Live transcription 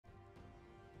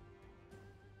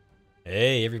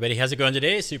Hey everybody, how's it going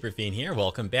today? Superfiend here.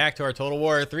 Welcome back to our Total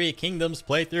War 3 Kingdoms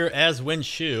playthrough as Yuan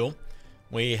Shu.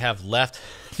 We have left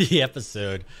the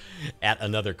episode at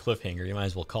another cliffhanger. You might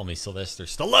as well call me Sylvester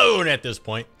Stallone at this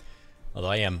point. Although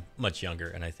I am much younger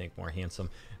and I think more handsome.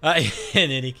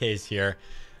 In any case here,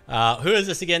 who is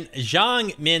this again?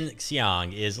 Zhang Min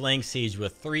Xiang is laying siege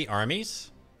with 3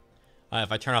 armies.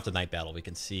 If I turn off the night battle, we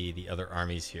can see the other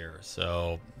armies here.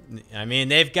 So, I mean,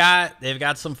 they've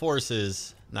got some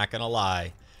forces. Not gonna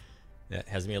lie, that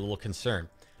has me a little concerned.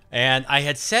 And I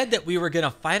had said that we were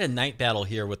gonna fight a night battle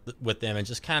here with them and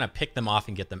just kind of pick them off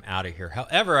and get them out of here.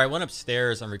 However, I went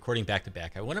upstairs. I'm recording back to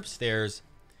back. I went upstairs,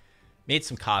 made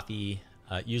some coffee,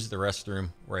 used the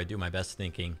restroom where I do my best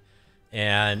thinking,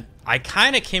 and I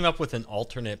kind of came up with an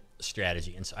alternate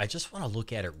strategy. And so I just want to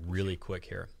look at it really quick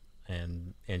here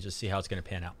and just see how it's going to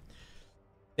pan out.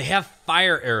 They have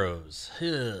fire arrows.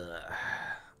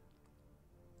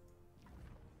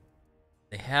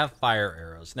 They have fire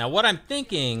arrows. Now, what I'm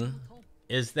thinking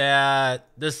is that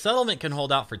this settlement can hold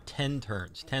out for 10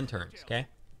 turns. 10 turns, okay?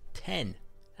 10.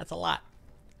 That's a lot.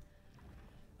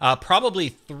 Probably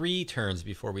 3 turns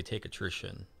before we take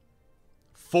attrition.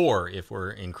 4 if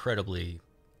we're incredibly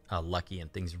lucky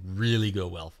and things really go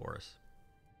well for us.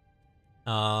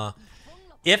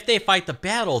 If they fight the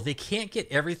battle, they can't get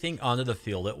everything onto the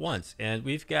field at once. And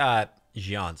we've got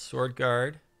Jian Sword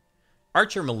Guard,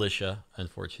 Archer Militia,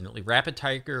 unfortunately, Rapid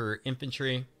Tiger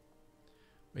Infantry.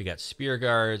 We got Spear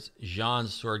Guards, Jian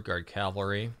Sword Guard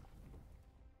Cavalry.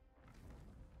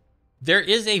 There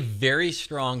is a very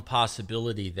strong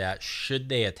possibility that should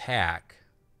they attack,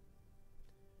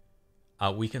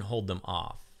 we can hold them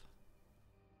off.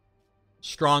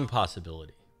 Strong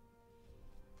possibility.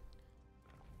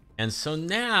 And so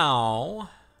now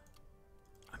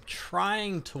I'm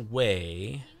trying to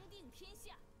weigh.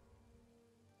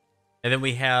 And then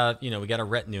we have, we got a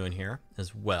retinue in here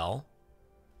as well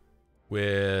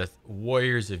with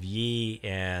Warriors of Yi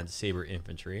and Saber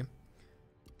Infantry.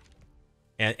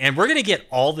 And we're going to get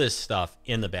all this stuff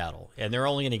in the battle. And they're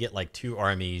only going to get like 2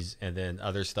 armies, and then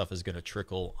other stuff is going to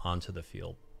trickle onto the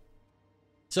field.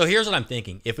 So here's what I'm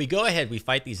thinking. If we go ahead, we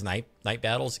fight these night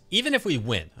battles, even if we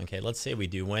win, okay, let's say we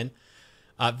do win,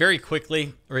 very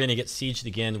quickly, we're going to get sieged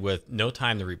again with no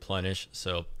time to replenish.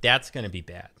 So that's going to be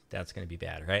bad. That's going to be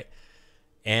bad, right?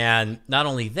 And not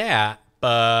only that,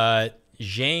 but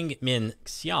Zhang Min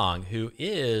Xiang, who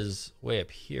is way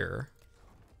up here,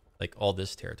 like all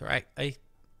this territory. I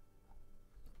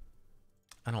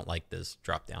don't like this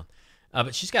drop down,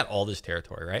 but she's got all this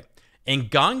territory, right? And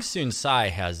Gongsun Sai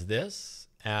has this,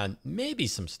 and maybe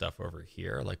some stuff over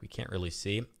here, like we can't really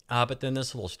see, but then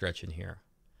this little stretch in here.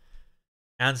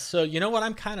 And so, you know what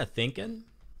I'm kind of thinking?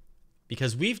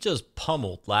 Because we've just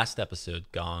pummeled last episode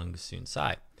Gongsun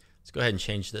Sai. Let's go ahead and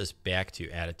change this back to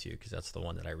attitude, because that's the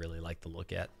one that I really like to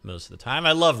look at most of the time.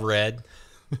 I love red.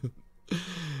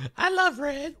 I love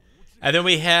red. And then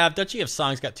we have Duchy of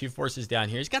Song's got 2 forces down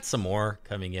here. He's got some more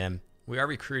coming in. We are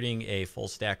recruiting a full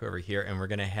stack over here, and we're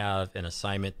going to have an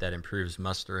assignment that improves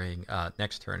mustering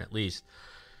next turn at least.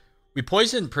 We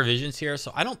poisoned provisions here,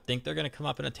 so I don't think they're going to come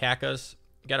up and attack us.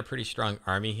 We got a pretty strong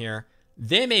army here.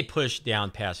 They may push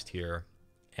down past here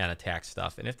and attack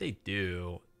stuff. And if they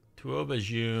do, Tuo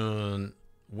Bajun,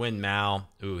 Wen Mao,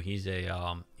 ooh, he's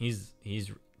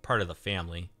part of the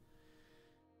family.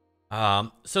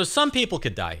 So some people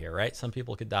could die here, right? Some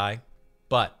people could die.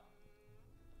 But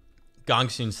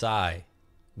Gongsun Sai,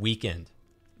 weakened.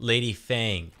 Lady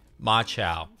Fang, Ma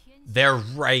Chao, they're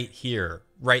right here,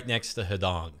 right next to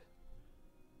Hedong.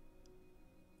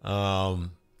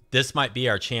 This might be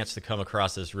our chance to come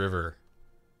across this river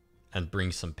and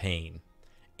bring some pain.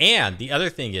 And the other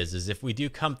thing is if we do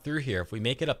come through here, if we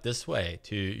make it up this way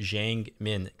to Zhang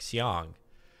Min Xiang,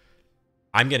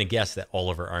 I'm going to guess that all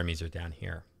of our armies are down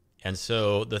here. And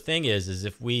so the thing is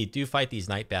if we do fight these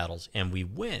night battles and we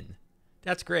win,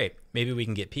 that's great. Maybe we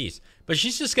can get peace. But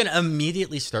she's just going to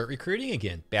immediately start recruiting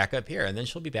again, back up here, and then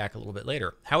she'll be back a little bit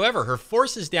later. However, her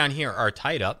forces down here are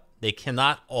tied up. They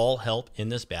cannot all help in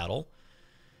this battle.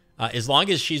 As long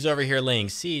as she's over here laying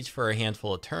siege for a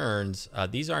handful of turns,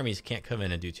 these armies can't come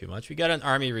in and do too much. We got an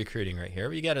army recruiting right here.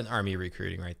 We got an army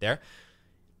recruiting right there.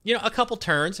 A couple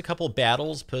turns, a couple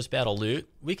battles, post-battle loot.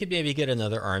 We could maybe get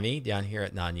another army down here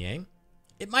at Nanyang.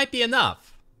 It might be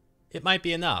enough. It might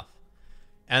be enough.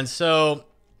 And so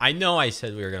I know I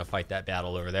said we were going to fight that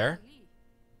battle over there.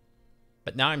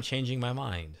 But now I'm changing my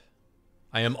mind.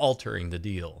 I am altering the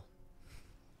deal.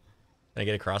 Can I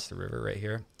get across the river right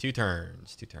here? 2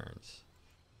 turns, 2 turns.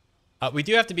 We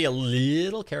do have to be a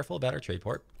little careful about our trade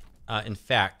port. In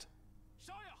fact,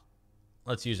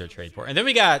 let's use our trade port. And then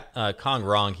we got Kong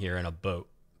Rong here in a boat.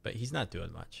 but he's not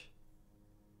doing much.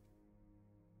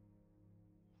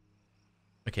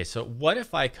 Okay, so what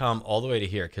if I come all the way to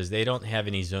here? Because they don't have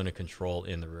any zone of control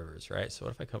in the rivers, right? So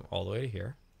what if I come all the way to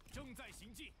here?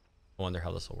 I wonder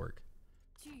how this will work.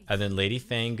 And then Lady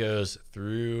Fang goes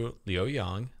through Liu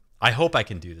Yang. I hope I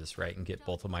can do this right and get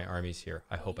both of my armies here.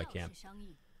 I hope I can.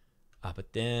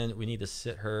 But then we need to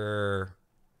sit her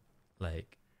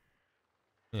like...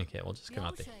 Okay, we'll just come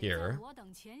out to here.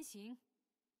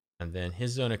 And then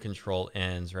his zone of control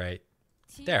ends right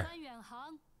there.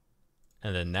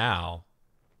 And then now,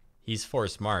 he's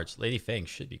forced march. Lady Fang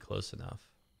should be close enough.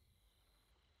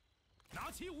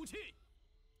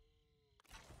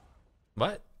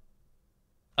 What?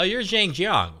 Oh, you're Zhang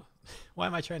Jiang. Why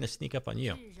am I trying to sneak up on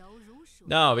you?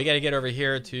 No, we got to get over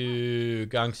here to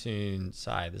Gongsun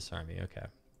Sai, this army. Okay.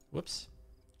 Whoops.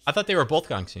 I thought they were both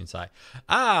Gongsun Sai.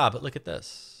 Ah, but look at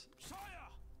this.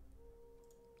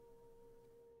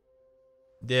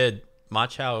 Did Ma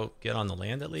Chao get on the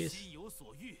land at least?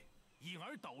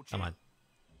 Come on.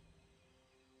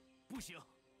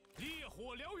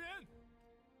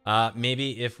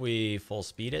 Maybe if we full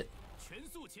speed it.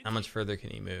 How much further can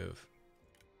he move?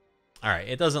 All right,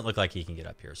 it doesn't look like he can get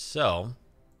up here. So,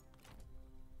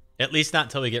 at least not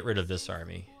until we get rid of this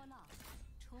army.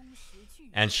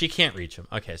 And she can't reach him.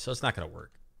 Okay, so it's not going to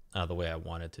work the way I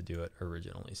wanted to do it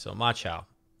originally. So, Ma Chao,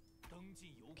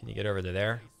 can you get over to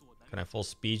there? Can I full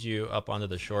speed you up onto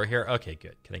the shore here? Okay,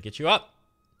 good. Can I get you up?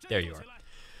 There you are.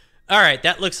 All right,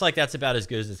 that looks like that's about as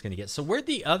good as it's going to get. So where'd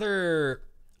the other...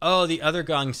 Oh, the other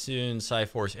Gongsun Sai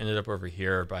force ended up over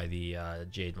here by the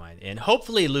Jade Mine. And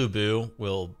hopefully Lu Bu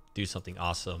will do something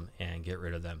awesome and get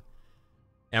rid of them.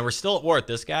 And we're still at war with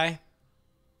this guy.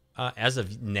 As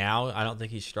of now, I don't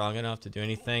think he's strong enough to do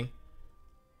anything.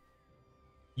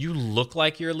 You look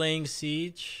like you're laying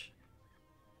siege.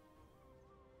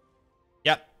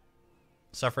 Yep.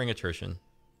 Suffering attrition.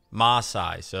 Ma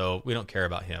Sai, so we don't care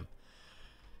about him.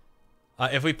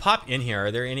 If we pop in here,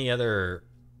 are there any other...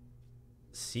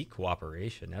 Seek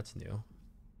cooperation. That's new.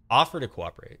 Offer to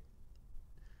cooperate.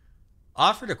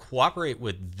 Offer to cooperate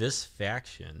with this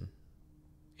faction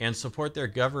and support their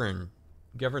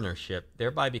governorship,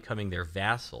 thereby becoming their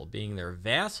vassal. Being their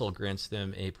vassal grants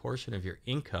them a portion of your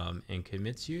income and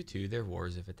commits you to their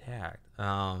wars if attacked.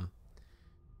 So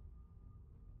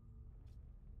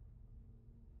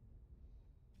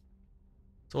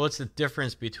what's the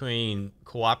difference between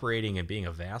cooperating and being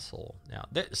a vassal? Now,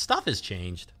 stuff has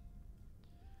changed.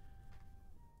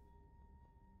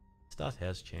 Stuff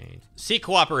has changed. Seek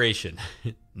cooperation.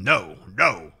 No,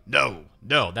 no, no,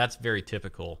 no. That's very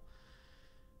typical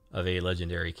of a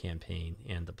legendary campaign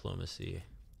and diplomacy.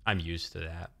 I'm used to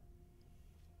that.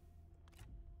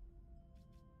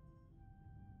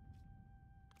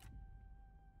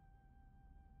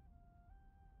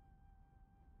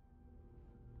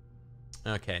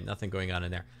 Okay, nothing going on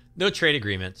in there. No trade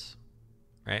agreements,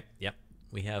 right? Yep,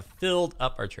 we have filled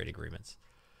up our trade agreements.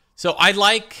 So I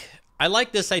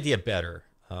like this idea better.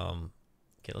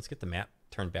 Okay, let's get the map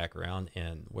turned back around.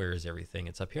 And where is everything?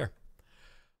 It's up here.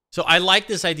 So I like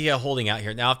this idea of holding out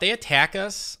here. Now, if they attack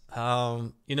us,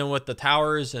 you know, with the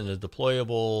towers and the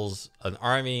deployables, an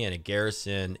army and a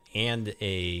garrison and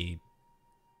a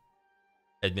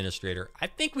administrator, I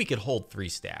think we could hold 3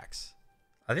 stacks.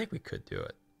 I think we could do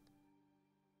it.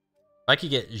 If I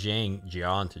could get Zhang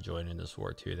Jian to join in this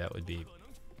war too, that would be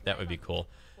cool.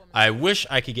 I wish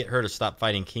I could get her to stop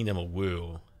fighting Kingdom of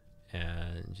Wu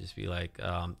and just be like,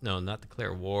 no, not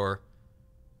declare war.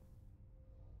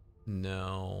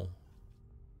 No.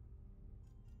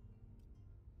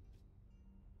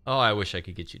 Oh, I wish I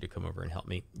could get you to come over and help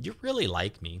me. You really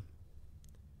like me.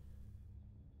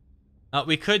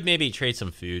 We could maybe trade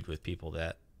some food with people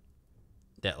that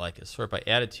like us. Sort by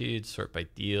attitude, sort by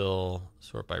deal,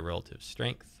 sort by relative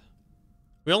strength.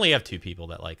 We only have 2 people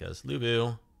that like us. Lu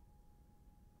Bu,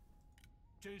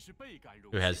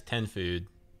 who has 10 food.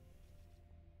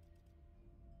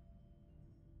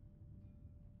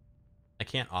 I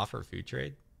can't offer food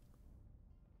trade.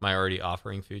 Am I already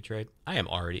offering food trade? I am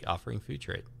already offering food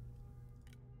trade.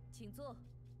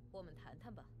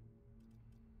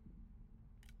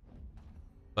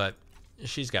 But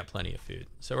she's got plenty of food,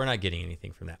 so we're not getting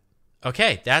anything from that.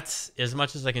 Okay, that's as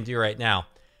much as I can do right now.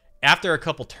 After a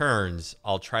couple turns,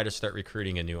 I'll try to start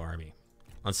recruiting a new army.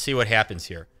 Let's see what happens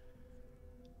here.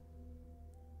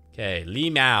 Okay, Li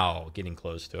Mao getting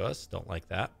close to us. Don't like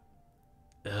that.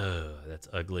 Ugh, that's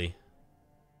ugly.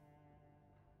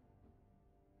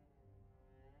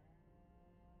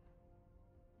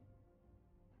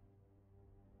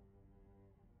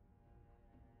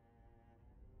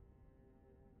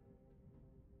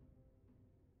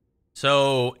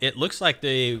 So it looks like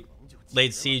they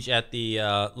laid siege at the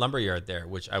lumberyard there,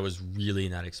 which I was really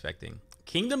not expecting.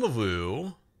 Kingdom of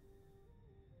Wu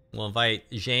will invite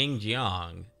Zhang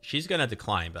Jiang. She's going to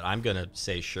decline, but I'm going to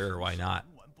say sure, why not?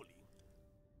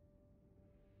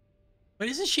 But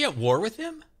isn't she at war with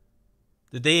him?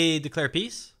 Did they declare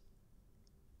peace?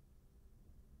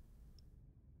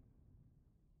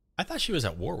 I thought she was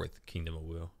at war with Kingdom of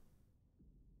Wu.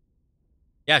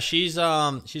 Yeah, she's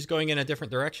going in a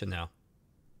different direction now.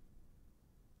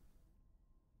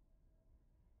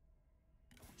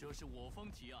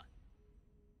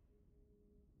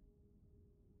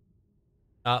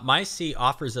 My sea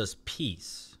offers us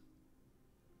peace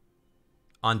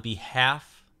on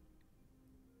behalf.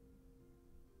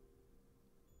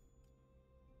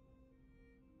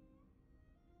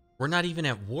 We're not even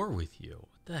at war with you.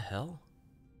 What the hell?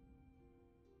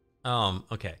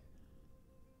 Okay.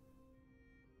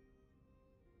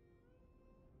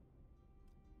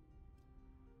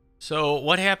 So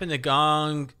what happened to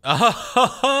Gong?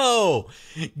 Oh,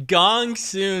 Gong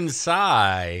Soon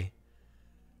Sai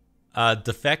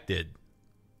defected.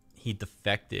 He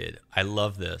defected. I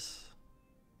love this.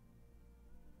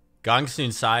 Gong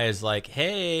Soon Sai is like,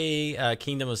 hey,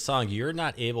 Kingdom of Song, you're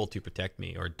not able to protect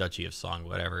me, or Duchy of Song,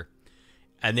 whatever.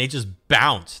 And they just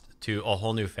bounced to a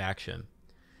whole new faction.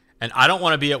 And I don't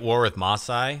want to be at war with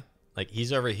Masai. Like,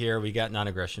 he's over here. We got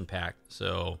non-aggression pact.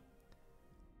 So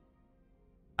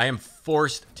I am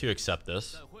forced to accept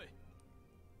this.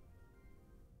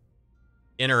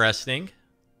 Interesting.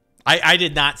 I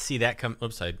did not see that come.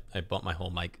 Oops, I bumped my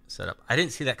whole mic setup. I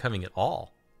didn't see that coming at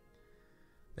all.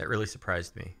 That really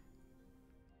surprised me.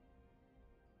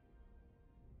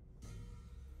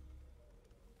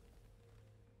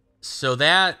 So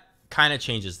that kind of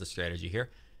changes the strategy here.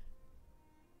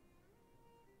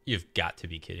 You've got to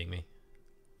be kidding me.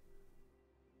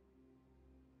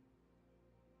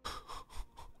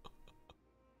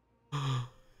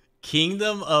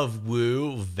 Kingdom of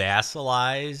Wu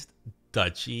vassalized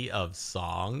Duchy of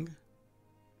Song?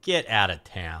 Get out of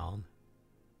town.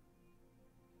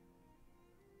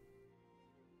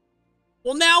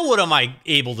 Well, now what am I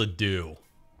able to do?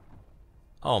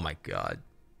 Oh my god.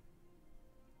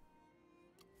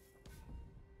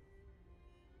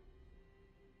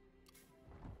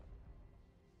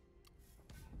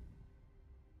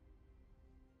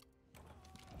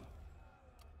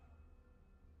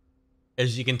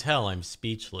 As you can tell, I'm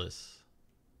speechless.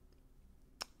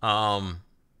 I've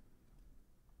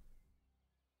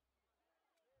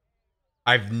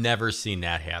never seen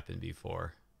that happen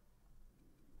before.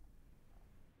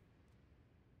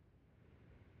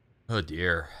 Oh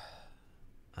dear.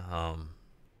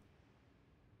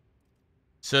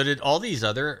 So did all these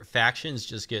other factions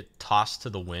just get tossed to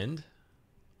the wind?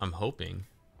 I'm hoping.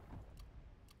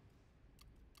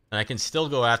 And I can still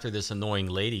go after this annoying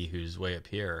lady who's way up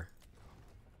here.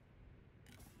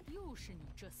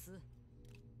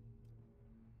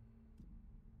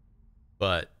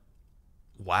 But,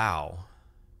 wow.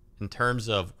 In terms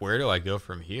of where do I go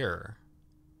from here?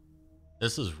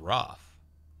 This is rough.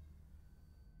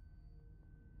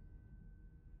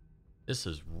 This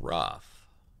is rough.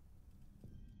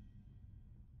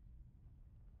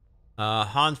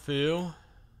 Hanfu,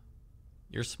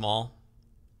 you're small.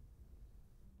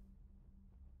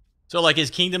 So, like, is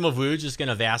Kingdom of Wu just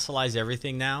going to vassalize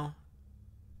everything now?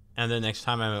 And then next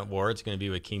time I'm at war, it's going to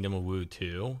be with Kingdom of Wu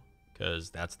 2?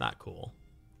 Because that's not cool.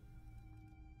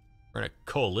 We're in a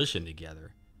coalition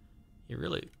together. He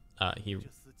really,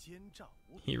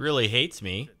 he really hates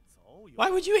me. Why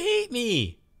would you hate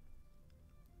me?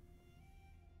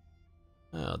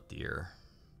 Oh, dear.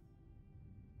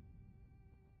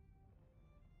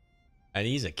 And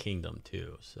he's a kingdom,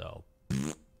 too, so.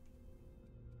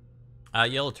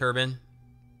 Yellow Turban.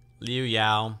 Liu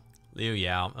Yao. Liu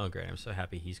Yao. Oh, great. I'm so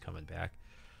happy he's coming back.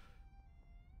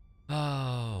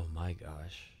 Oh, my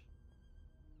gosh.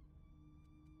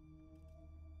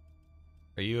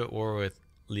 Are you at war with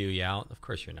Liu Yao? Of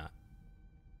course you're not.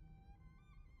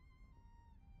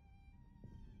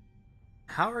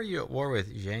 How are you at war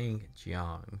with Zhang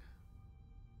Jiang?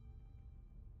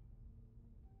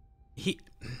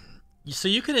 So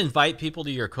you can invite people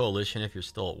to your coalition if you're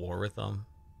still at war with them?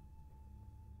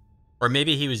 Or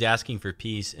maybe he was asking for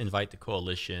peace, invite the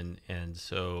coalition, and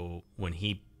so when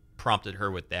he prompted her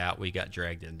with that, we got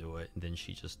dragged into it, and then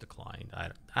she just declined.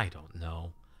 I don't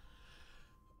know.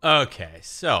 Okay,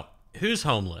 so who's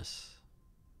homeless?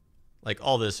 Like,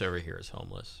 all this over here is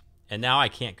homeless. And now I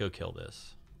can't go kill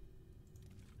this.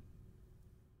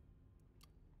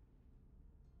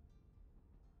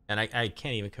 And I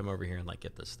can't even come over here and, like,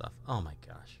 get this stuff. Oh, my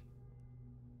gosh.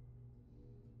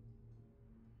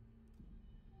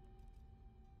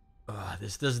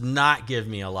 This does not give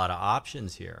me a lot of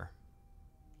options here.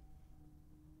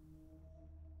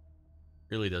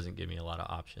 Really doesn't give me a lot of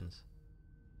options.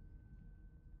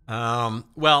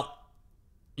 Well,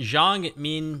 Zhang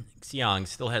Min Xiang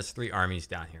still has 3 armies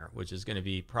down here, which is going to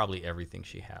be probably everything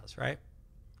she has, right?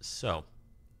 So,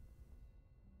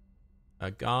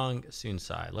 Gong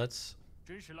Sunsai. Let's.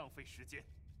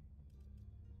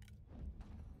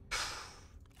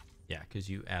 Yeah, because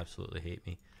you absolutely hate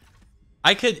me.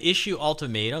 I could issue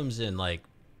ultimatums and like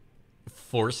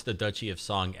force the Duchy of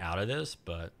Song out of this,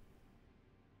 but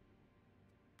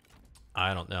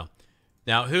I don't know.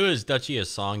 Now, who is Duchy of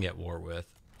Song at war with?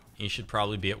 He should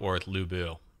probably be at war with Lu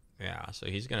Bu. Yeah, so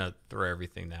he's going to throw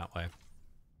everything that way.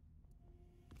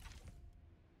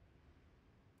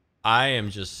 I am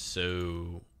just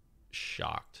so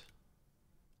shocked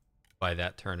by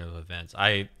that turn of events.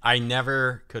 I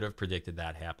never could have predicted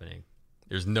that happening.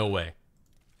 There's no way.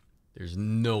 There's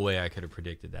no way I could have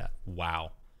predicted that.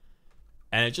 Wow.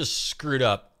 And it just screwed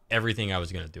up everything I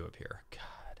was going to do up here. God.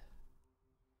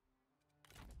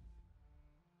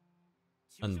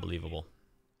 Unbelievable.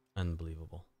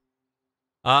 Unbelievable.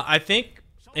 I think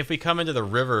if we come into the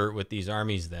river with these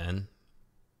armies then,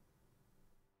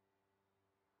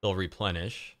 they'll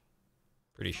replenish.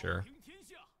 Pretty sure.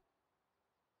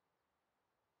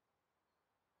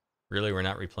 Really, we're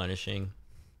not replenishing?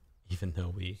 Even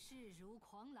though we...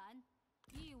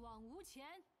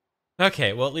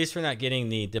 Okay, well, at least we're not getting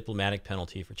the diplomatic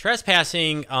penalty for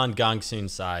trespassing on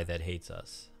Gongsun Sai that hates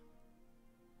us.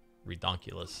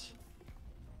 Redonkulous.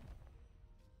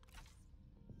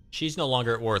 She's no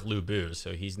longer at war with Lu Bu,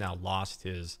 so he's now lost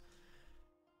his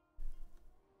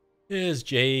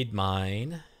jade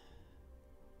mine.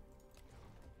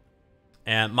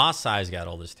 And Ma Sai's got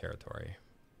all this territory.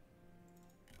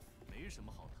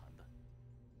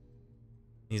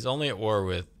 He's only at war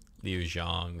with Liu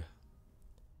Zhang.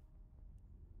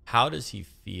 How does he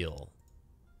feel?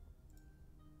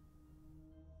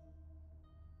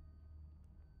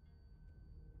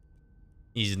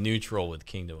 He's neutral with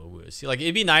Kingdom of Wu. See, like,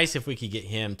 it'd be nice if we could get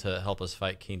him to help us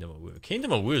fight Kingdom of Wu.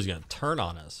 Kingdom of Wu is going to turn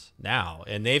on us now.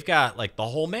 And they've got, like, the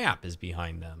whole map is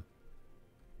behind them.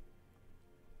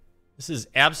 This is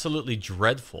absolutely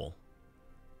dreadful.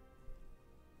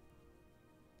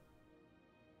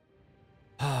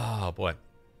 Oh, boy.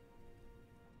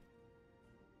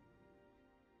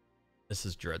 This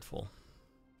is dreadful.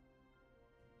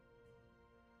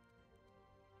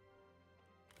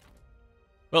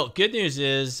 Well, good news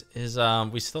is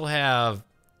we still have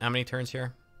how many turns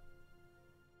here?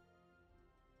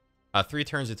 3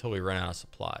 turns until we run out of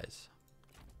supplies.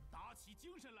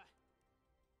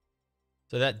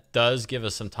 So that does give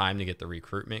us some time to get the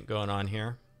recruitment going on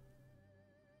here.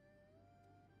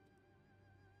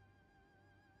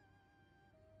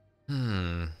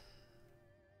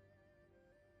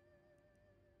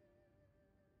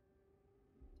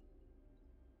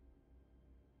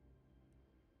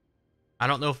 I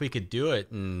don't know if we could do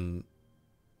it in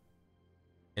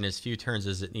as few turns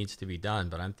as it needs to be done,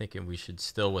 but I'm thinking we should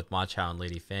still, with Ma Chao and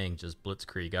Lady Fang, just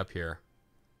blitzkrieg up here.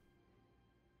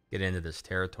 Get into this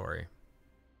territory.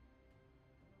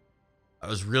 I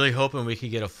was really hoping we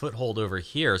could get a foothold over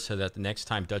here so that the next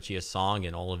time Duchy of Song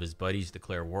and all of his buddies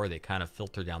declare war, they kind of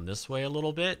filter down this way a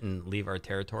little bit and leave our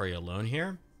territory alone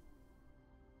here.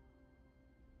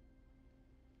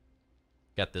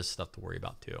 Got this stuff to worry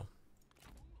about too.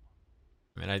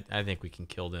 I mean, I think we can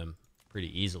kill them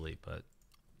pretty easily, but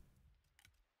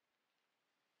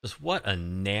just what a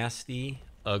nasty,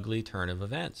 ugly turn of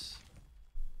events.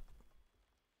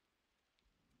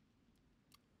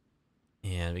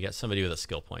 And we got somebody with a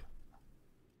skill point.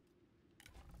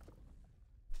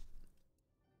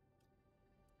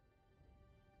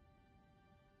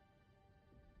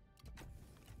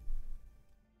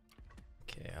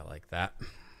 Okay, I like that.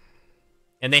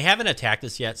 And they haven't attacked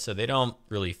us yet, so they don't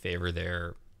really favor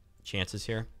their chances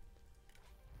here.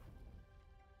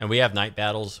 And we have night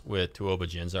battles with Tuoba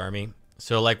Jin's army.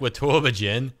 So, like, with Tuoba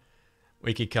Jin,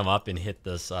 we could come up and hit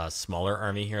this smaller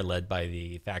army here led by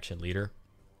the faction leader.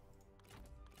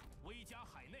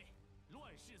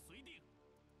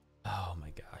 Oh my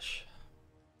gosh.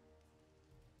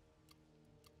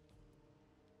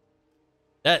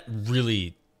 That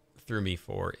really threw me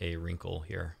for a wrinkle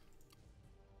here.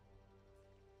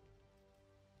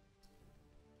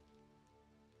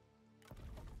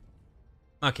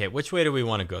 Okay, which way do we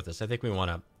want to go with this? I think we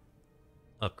want to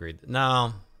upgrade.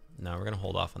 No, we're going to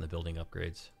hold off on the building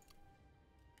upgrades.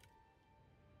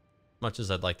 Much as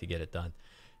I'd like to get it done.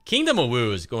 Kingdom of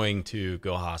Wu is going to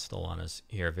go hostile on us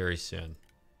here very soon.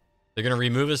 They're going to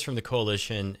remove us from the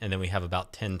coalition, and then we have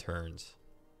about 10 turns.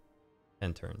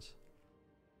 10 turns.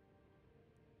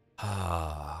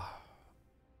 Ah.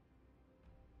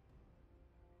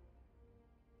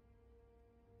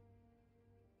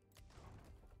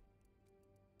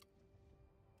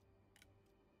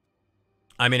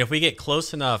 I mean, if we get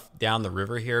close enough down the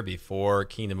river here before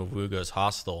Kingdom of Wu goes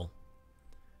hostile,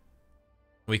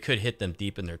 we could hit them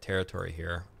deep in their territory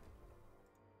here.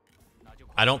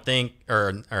 I don't think,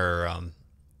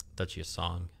 Duchy of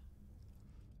Song.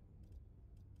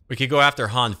 We could go after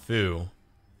Han Fu.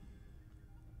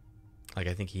 Like,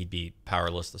 I think he'd be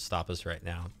powerless to stop us right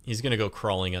now. He's going to go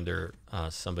crawling under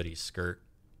somebody's skirt.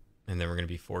 And then we're going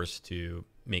to be forced to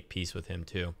make peace with him,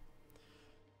 too.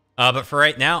 But for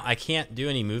right now, I can't do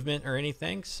any movement or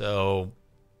anything. So,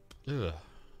 we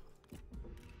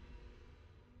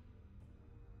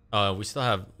still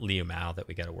have Liu Mao that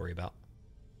we got to worry about.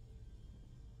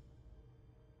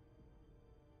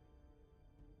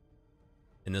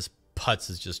 And this putz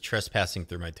is just trespassing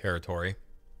through my territory.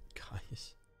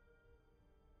 Guys.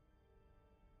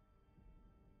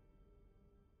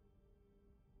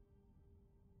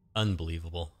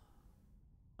 Unbelievable.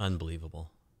 Unbelievable.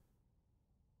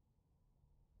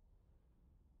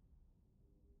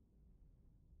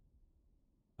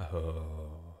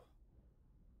 Oh.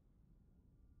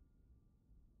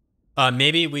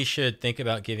 Maybe we should think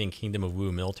about giving Kingdom of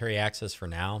Wu military access for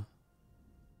now.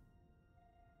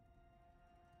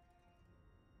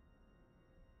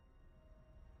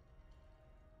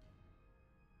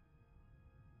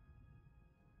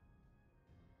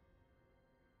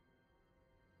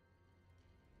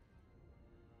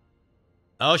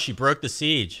 Oh, she broke the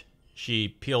siege. She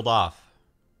peeled off.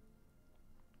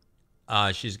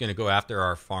 She's going to go after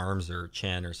our farms or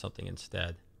Chen or something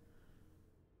instead.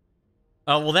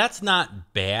 Well, that's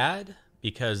not bad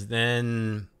because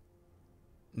then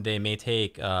they may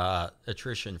take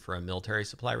attrition for a military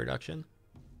supply reduction.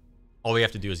 All we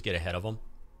have to do is get ahead of them.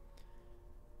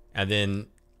 And then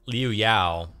Liu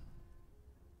Yao.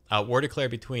 War declared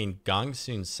between Gong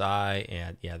Sun Sai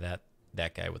and, yeah,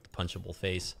 that guy with the punchable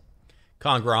face.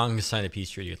 Kong Rong signed a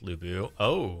peace treaty with Lu Bu.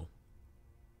 Oh.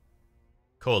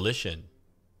 Coalition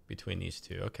between these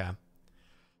two. Okay.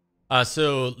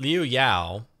 So Liu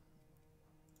Yao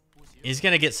is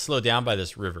going to get slowed down by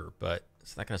this river, but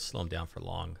it's not going to slow him down for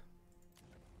long.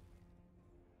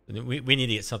 We need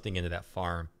to get something into that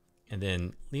farm. And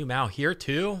then Liu Mao here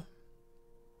too.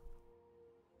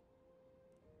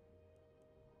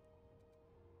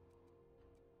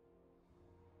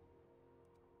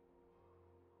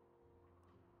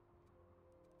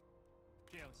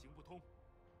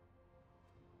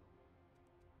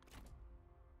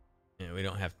 Yeah, we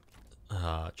don't have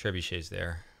trebuchets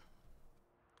there.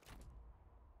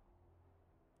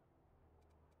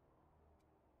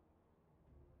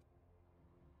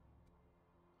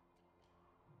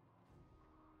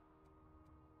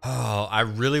 Oh, I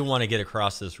really want to get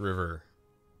across this river.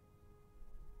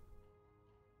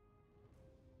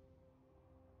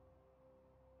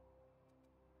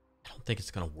 I don't think it's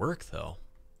going to work, though.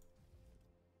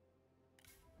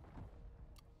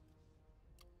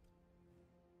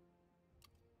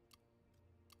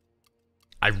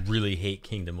 I really hate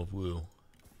Kingdom of Wu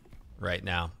right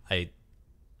now. I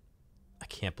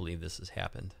can't believe this has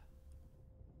happened.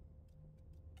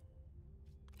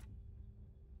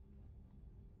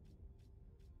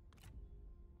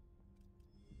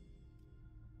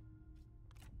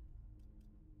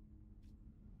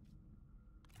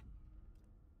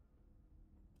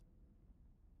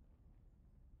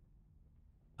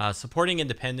 Supporting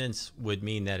independence would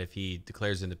mean that if he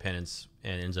declares independence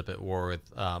and ends up at war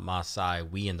with Ma Sai,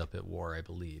 we end up at war, I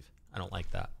believe. I don't like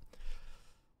that.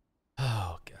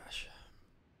 Oh, gosh.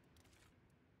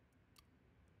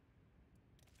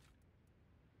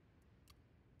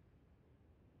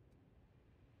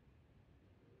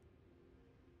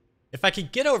 If I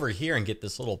could get over here and get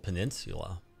this little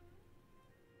peninsula,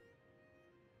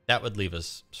 that would leave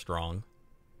us strong.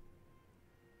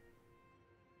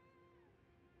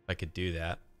 I could do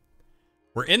that.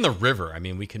 We're in the river. I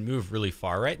mean, we can move really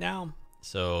far right now.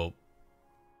 So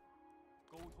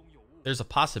there's a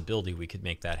possibility we could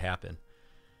make that happen.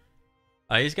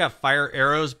 He's got fire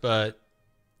arrows, but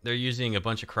they're using a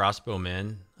bunch of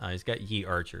crossbowmen. He's got Yi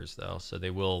archers, though, so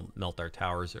they will melt our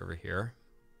towers over here.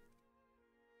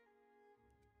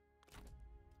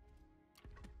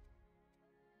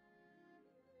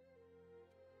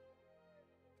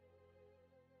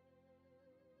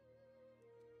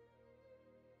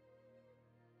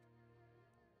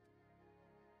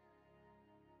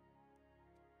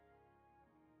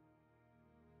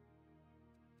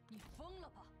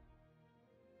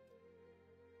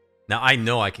 Now, I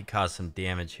know I could cause some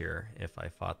damage here if I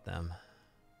fought them.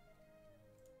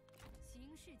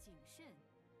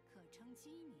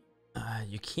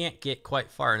 You can't get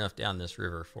quite far enough down this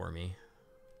river for me.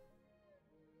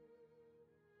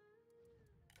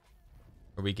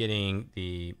 Are we getting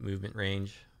the movement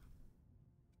range?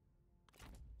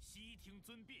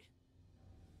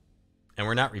 And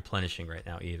we're not replenishing right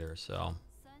now either, so...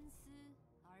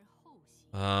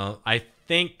 I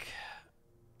think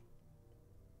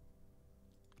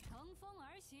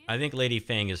Lady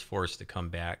Fang is forced to come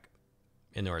back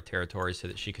into our territory so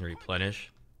that she can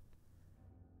replenish.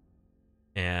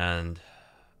 And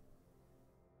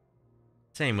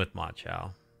same with Ma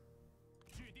Chao.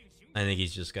 I think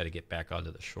he's just got to get back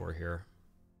onto the shore here.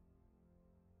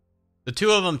 The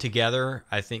two of them together,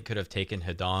 I think, could have taken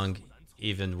Hedong,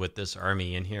 even with this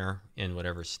army in here, in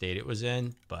whatever state it was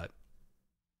in, but...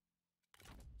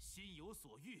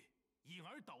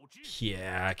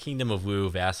 Yeah, Kingdom of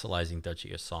Wu vassalizing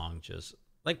Duchy of Song just...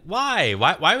 Like, why?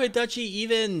 Why would Duchy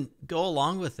even go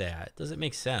along with that? It doesn't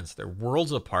make sense. They're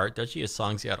worlds apart. Duchy of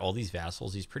Song's got all these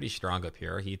vassals. He's pretty strong up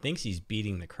here. He thinks he's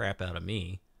beating the crap out of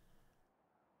me.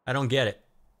 I don't get it.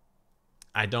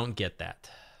 I don't get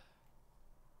that.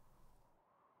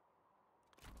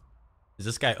 Is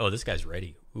this guy... Oh, this guy's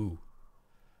ready. Ooh.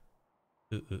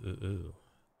 Ooh.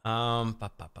 Ba,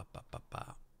 ba, ba, ba, ba,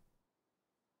 ba.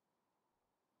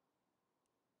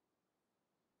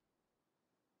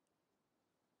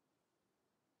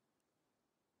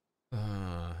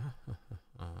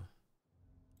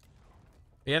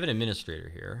 We have an administrator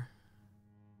here.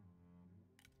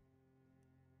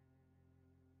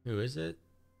 Who is it?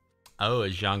 Oh,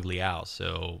 it's Zhang Liao,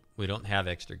 so we don't have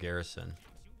extra garrison.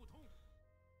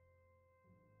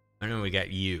 And then we got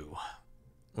you,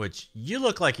 which you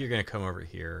look like you're going to come over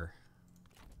here.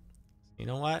 You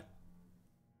know what?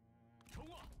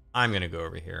 I'm going to go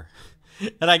over here.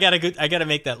 And I gotta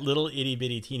make that little itty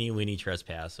bitty teeny weeny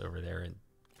trespass over there in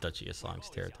Duchy of Song's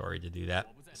territory to do that.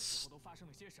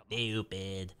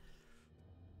 Stupid.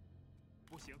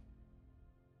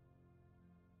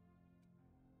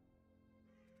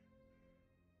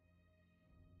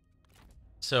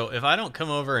 So if I don't come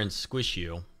over and squish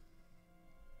you,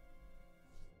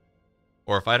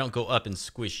 or if I don't go up and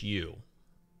squish you,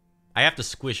 I have to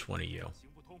squish one of you.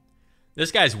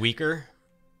 This guy's weaker.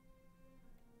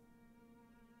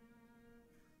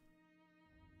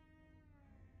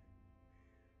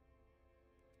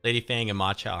 Lady Fang and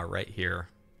Ma Chao are right here.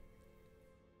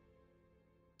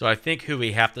 So I think who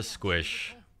we have to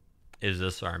squish is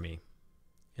this army.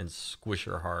 And squish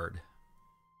her hard.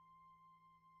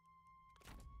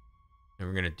 And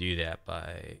we're going to do that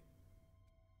by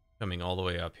coming all the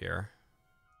way up here.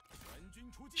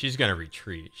 She's going to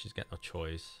retreat. She's got no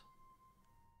choice.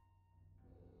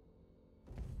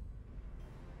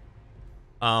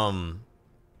 I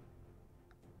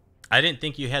didn't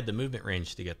think you had the movement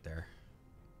range to get there.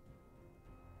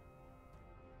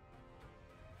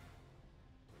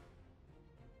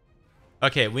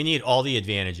 Okay, we need all the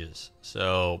advantages.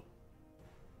 So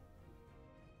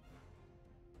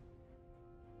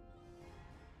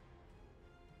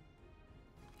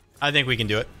I think we can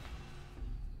do it.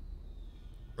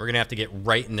 We're going to have to get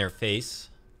right in their face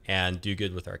and do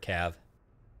good with our cav.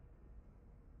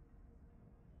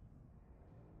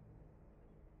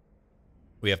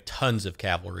 We have tons of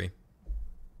cavalry.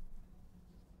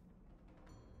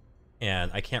 And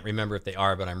I can't remember if they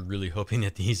are, but I'm really hoping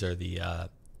that these are the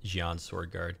Jian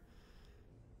Sword Guard.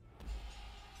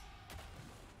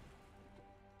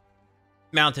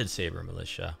 Mounted Saber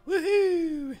Militia.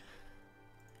 Woohoo!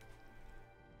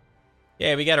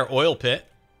 Yeah, we got our oil pit.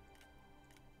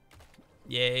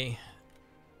 Yay.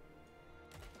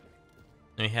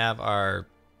 And we have our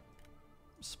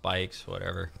spikes,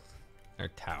 whatever. Our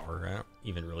tower. I don't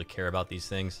even really care about these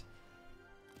things.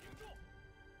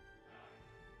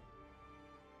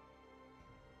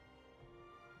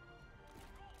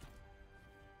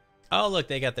 Oh, look,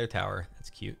 they got their tower. That's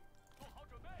cute.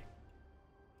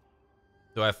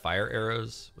 Do I have fire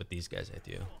arrows? With these guys, I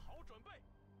do.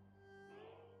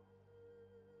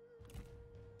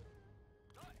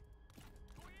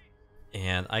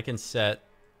 And I can set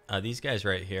these guys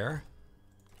right here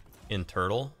in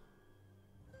turtle.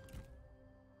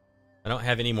 I don't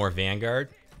have any more vanguard.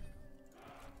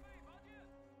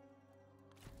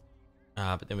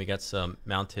 But then we got some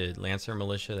mounted lancer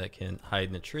militia that can hide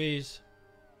in the trees.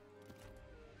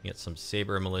 We got some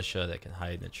saber militia that can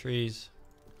hide in the trees.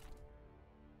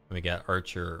 And we got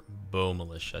archer bow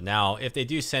militia. Now, if they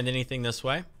do send anything this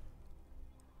way,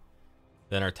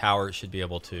 then our tower should be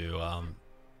able to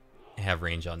have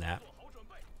range on that.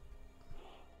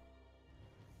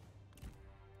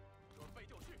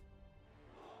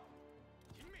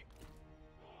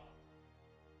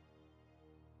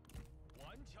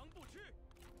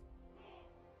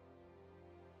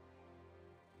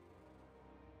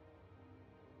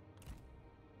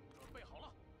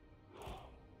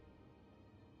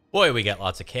 Boy, we got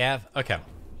lots of cav. Okay.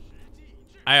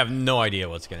 I have no idea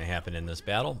what's going to happen in this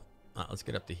battle. Let's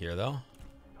get up to here, though.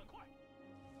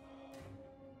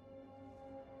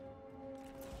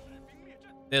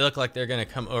 They look like they're going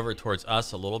to come over towards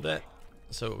us a little bit.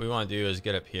 So what we want to do is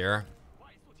get up here.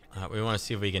 We want to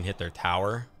see if we can hit their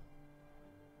tower.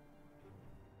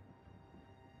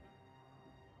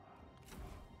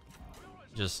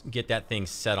 Just get that thing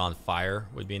set on fire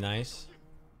would be nice.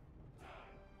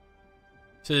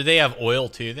 So do they have oil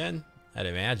too then? I'd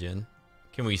imagine.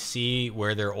 Can we see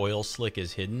where their oil slick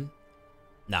is hidden?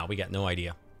 Nah, we got no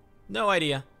idea. No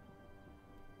idea.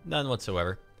 None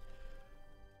whatsoever.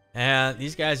 And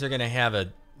these guys are going to have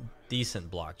a decent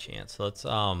block chance. Let's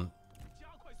well,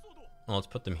 let's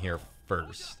put them here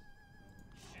first.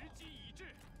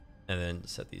 And then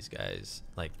set these guys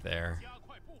like there.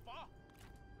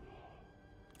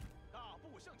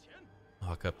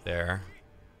 Walk up there.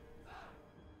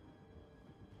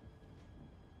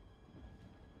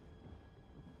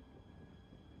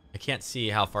 I can't see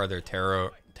how far their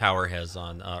tower has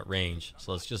on range,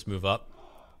 so let's just move up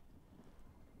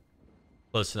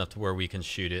close enough to where we can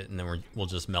shoot it, and then we'll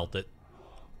just melt it.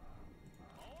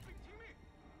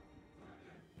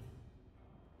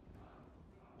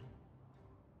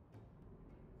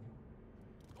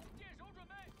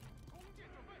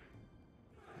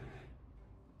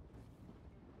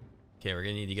 Okay, we're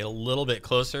gonna need to get a little bit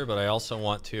closer, but I also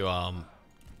want to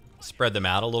spread them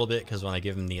out a little bit, because when I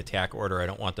give them the attack order, I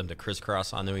don't want them to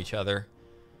crisscross onto each other.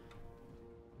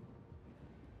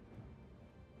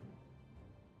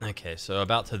 Okay, so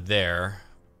about to there.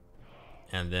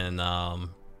 And then,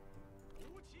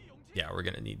 yeah, we're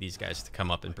gonna need these guys to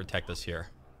come up and protect us here.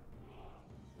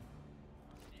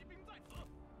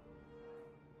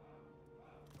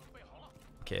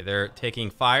 Okay, they're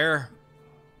taking fire.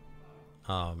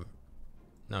 No,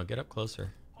 get up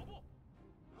closer.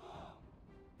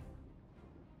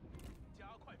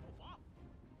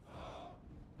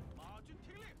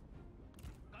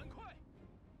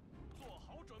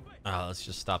 Let's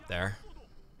just stop there.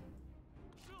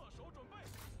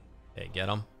 Okay, get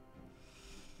them.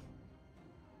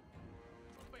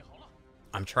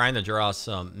 I'm trying to draw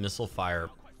some missile fire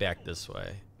back this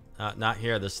way. Not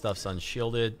here. This stuff's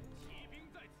unshielded.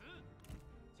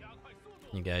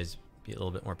 You guys be a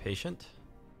little bit more patient.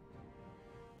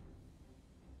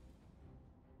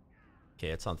 Okay,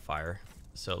 it's on fire.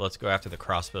 So let's go after the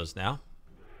crossbows now.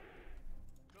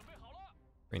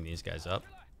 Bring these guys up.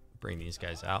 Bring these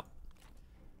guys out.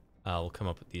 We'll come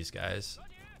up with these guys.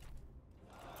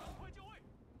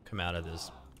 Come out of this.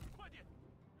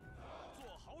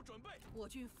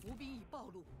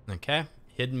 Okay.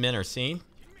 Hidden men are seen.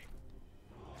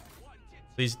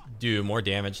 Please do more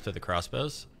damage to the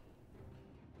crossbows.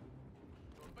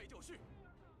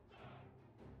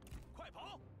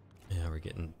 Yeah, we're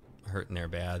getting hurt in there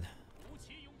bad.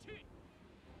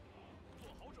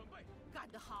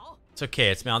 It's okay.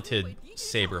 It's mounted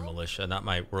saber militia, not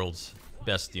my world's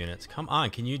best units. Come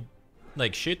on, can you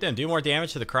like shoot them? Do more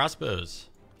damage to the crossbows.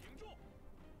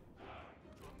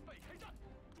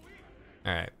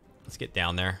 All right, let's get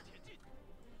down there.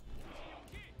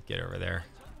 Get over there.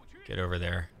 Get over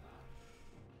there.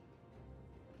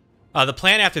 The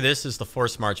plan after this is the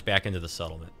force march back into the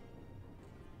settlement.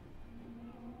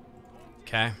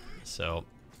 Okay, so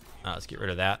let's get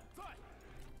rid of that.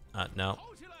 No.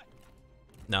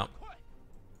 No.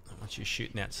 I want you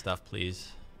shooting that stuff,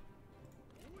 please.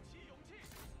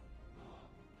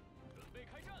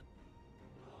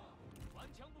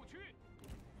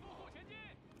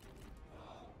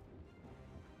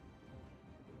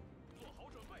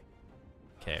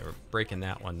 Okay, we're breaking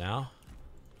that one now.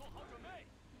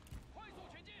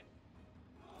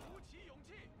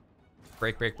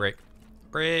 Break, break, break.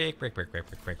 Break, break, break, break,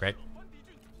 break, break, break.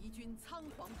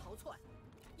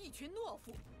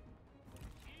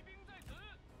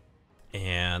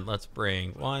 And let's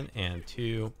bring 1 and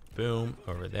 2, boom,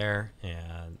 over there.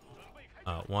 And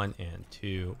 1 and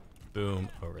 2, boom,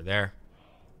 over there.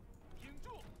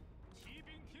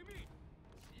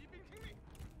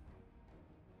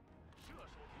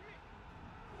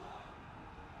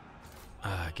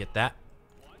 Get that.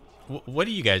 What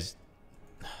do you guys...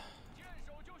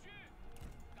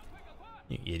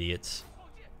 You idiots.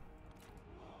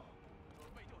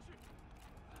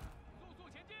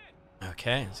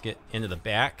 Okay, let's get into the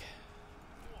back.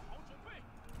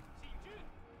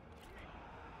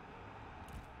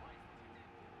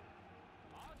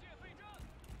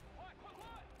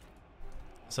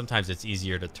 Sometimes it's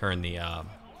easier to turn the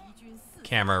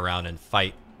camera around and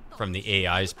fight from the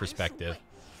AI's perspective.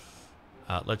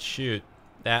 Let's shoot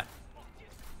that.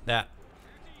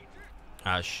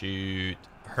 Shoot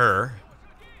her.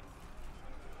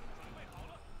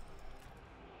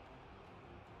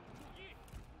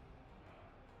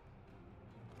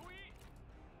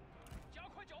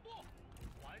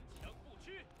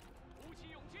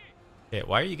 Okay,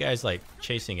 why are you guys like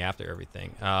chasing after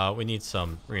everything? We need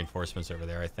some reinforcements over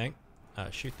there, I think.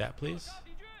 Shoot that, please.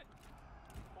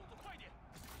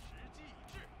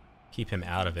 Keep him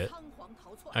out of it.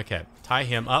 Okay, tie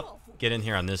him up. Get in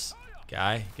here on this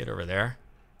guy. Get over there.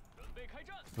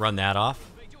 Run that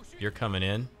off. You're coming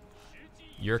in.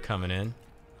 You're coming in.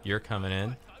 You're coming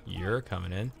in. You're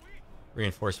coming in.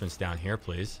 Reinforcements down here,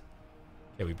 please.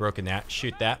 Okay, we broken that.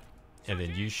 Shoot that. And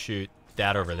then you shoot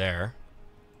that over there.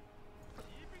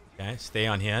 Okay, stay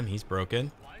on him. He's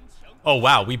broken. Oh,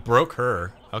 wow. We broke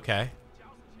her. Okay.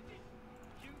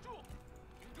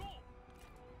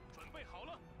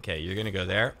 Okay, you're going to go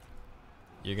there.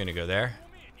 You're going to go there.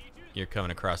 You're coming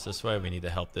across this way. We need to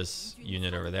help this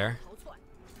unit over there.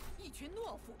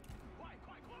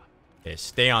 Okay,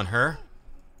 stay on her.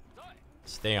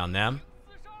 Stay on them.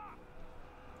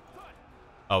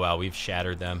 Oh, wow. We've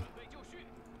shattered them.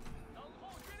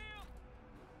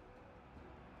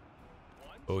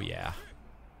 Oh, yeah.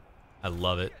 I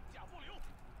love it.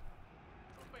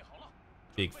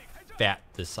 Big, fat,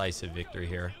 decisive victory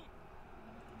here.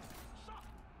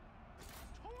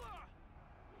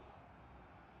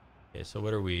 Okay, so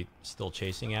what are we still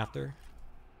chasing after?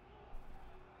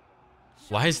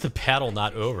 Why is the battle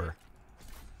not over?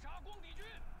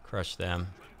 Crush them.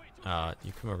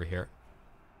 You come over here.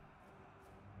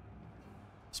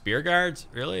 Spear guards?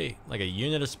 Really? Like a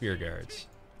unit of spear guards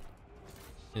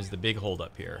is the big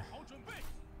holdup here.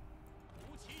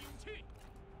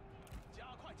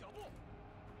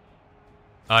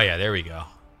 Oh yeah, there we go.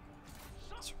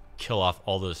 Let's kill off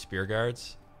all those spear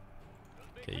guards.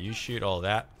 Okay, you shoot all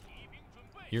that.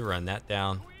 You run that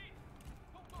down.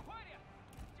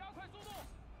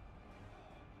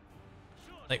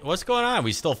 Like, what's going on? Are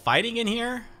we still fighting in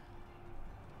here?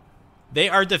 They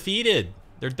are defeated.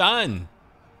 They're done.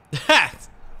 It's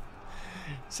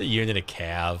a unit of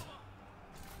cav.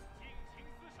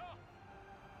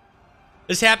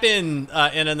 This happened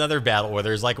in another battle where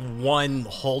there's like one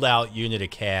holdout unit of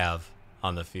cav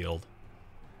on the field.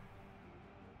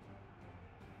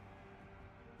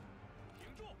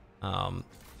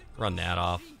 Run that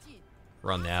off.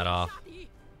 Run that off.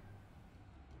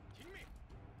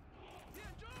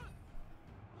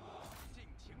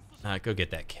 Go get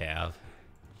that cav.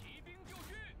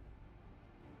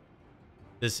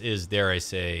 This is, dare I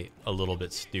say, a little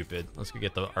bit stupid. Let's go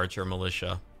get the archer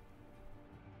militia.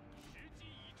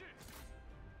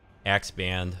 Axe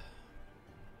band.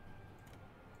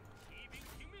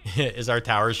 Is our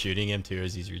tower shooting him too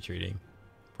as he's retreating?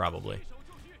 Probably.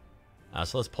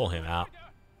 So let's pull him out.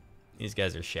 These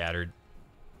guys are shattered.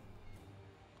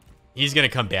 He's gonna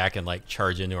come back and like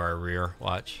charge into our rear.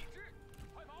 Watch.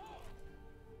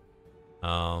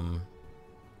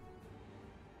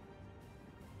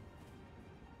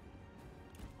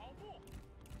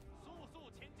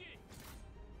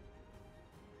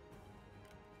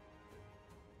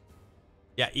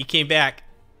 Yeah, he came back.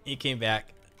 He came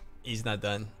back. He's not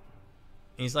done.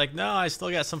 He's like, no, I still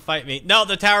got some fight me. No,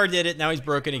 the tower did it. Now he's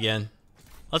broken again.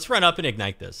 Let's run up and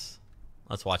ignite this.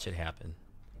 Let's watch it happen.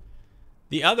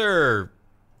 The other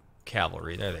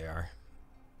cavalry, there they are.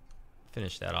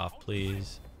 Finish that off,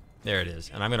 please. There it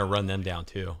is. And I'm going to run them down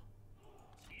too. All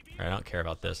right, I don't care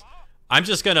about this. I'm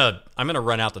going to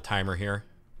run out the timer here.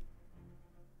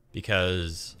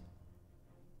 Because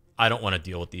I don't want to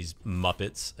deal with these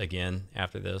Muppets again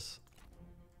after this.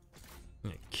 I'm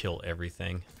going to kill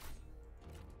everything.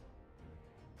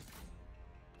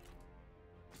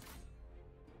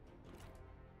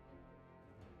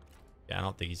 Yeah, I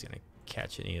don't think he's going to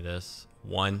catch any of this.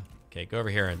 1. Okay, go over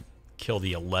here and kill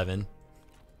the 11.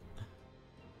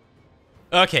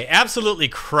 Okay, absolutely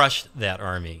crushed that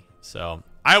army. So,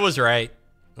 I was right.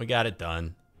 We got it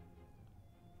done.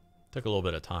 Took a little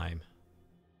bit of time.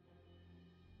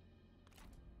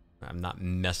 I'm not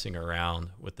messing around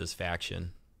with this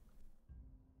faction.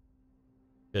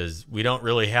 Because we don't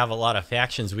really have a lot of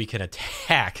factions we can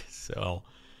attack. So,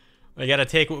 we got to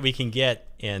take what we can get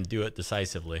and do it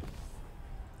decisively.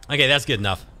 Okay, that's good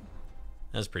enough.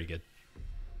 That's pretty good.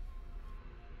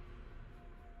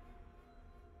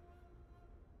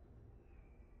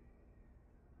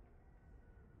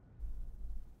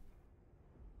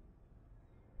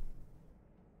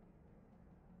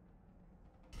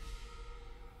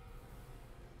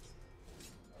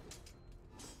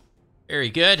 Very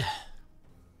good.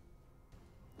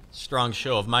 Strong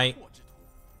show of might.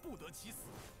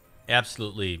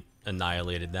 Absolutely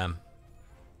annihilated them.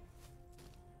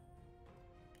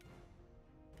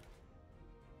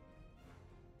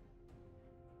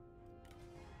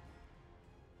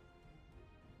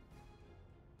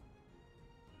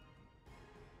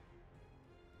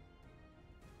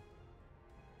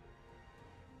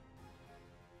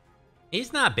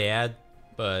 He's not bad,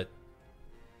 but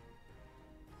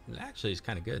actually he's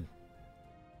kind of good.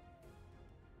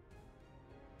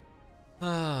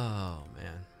 Oh,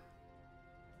 man.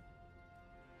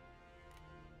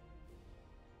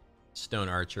 Stone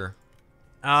Archer.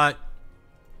 I'm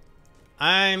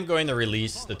going to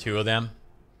release the two of them.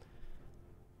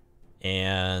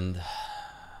 And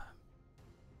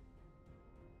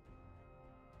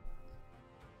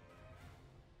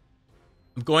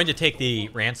I'm going to take the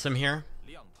ransom here.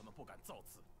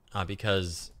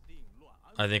 Because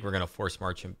I think we're going to force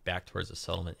march him back towards the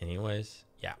settlement anyways.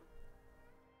 Yeah.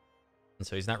 And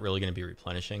so he's not really going to be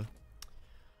replenishing.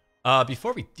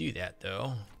 Before we do that,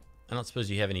 though, I don't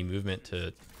suppose you have any movement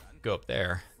to go up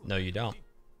there. No, you don't.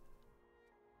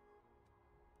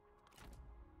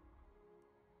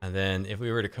 And then if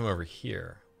we were to come over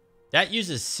here, that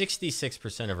uses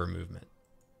 66% of our movement.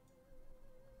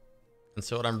 And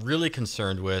so what I'm really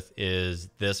concerned with is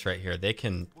this right here. They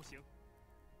can...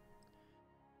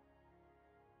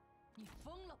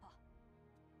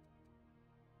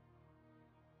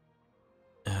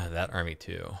 that army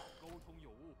too.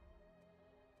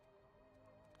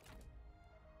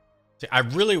 See, I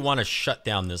really want to shut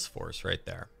down this force right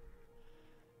there.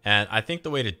 And I think the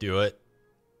way to do it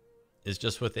is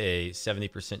just with a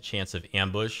 70% chance of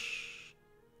ambush.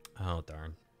 Oh,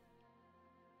 darn.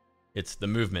 It's the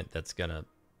movement that's going to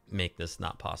make this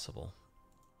not possible.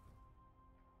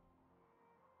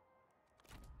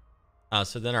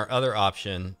 So then our other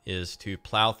option is to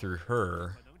plow through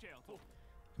her.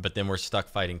 But then we're stuck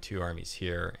fighting two armies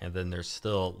here. And then there's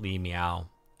still Li Miao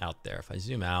out there. If I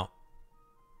zoom out.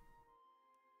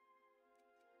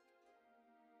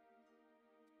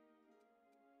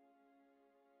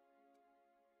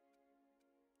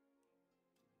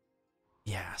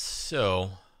 Yeah,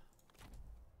 so...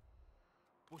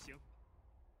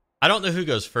 I don't know who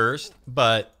goes first,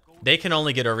 but they can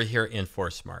only get over here in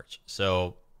force march.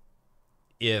 So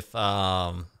if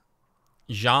Zhang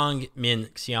Min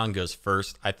Xiang goes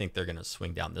first, I think they're going to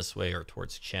swing down this way or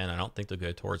towards Chen. I don't think they'll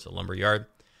go towards the lumberyard.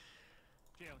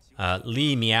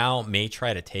 Li Miao may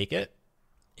try to take it,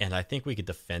 and I think we could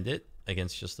defend it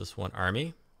against just this one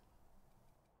army.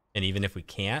 And even if we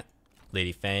can't,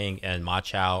 Lady Fang and Ma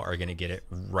Chao are going to get it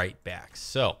right back.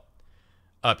 So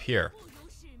up here.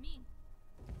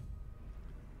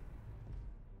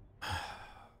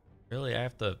 Really, I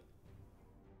have to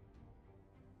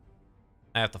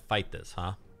fight this,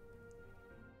 huh?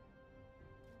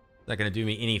 Not going to do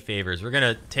me any favors. We're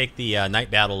going to take the night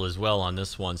battle as well on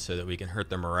this one so that we can hurt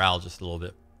their morale just a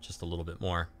little bit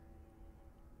more.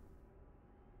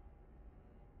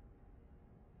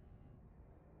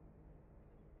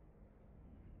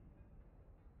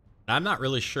 I'm not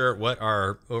really sure what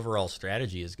our overall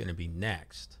strategy is going to be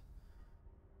next.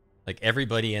 Like,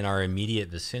 everybody in our immediate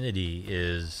vicinity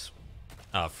is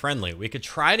friendly. We could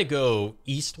try to go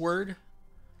eastward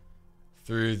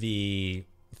through the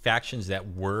factions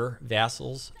that were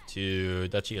vassals to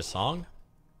Duchy of Song.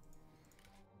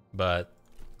 But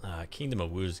Kingdom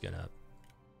of Wu is going to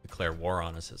declare war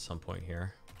on us at some point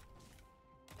here.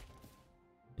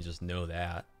 You just know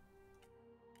that.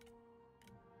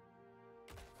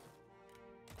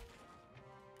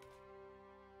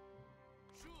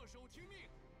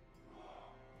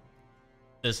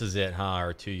 This is it, huh?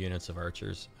 Our 2 units of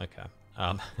archers. Okay.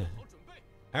 All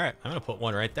right, I'm going to put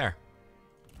one right there.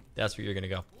 That's where you're going to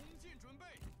go.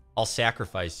 I'll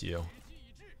sacrifice you.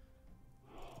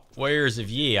 Warriors of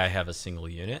Yi, I have a single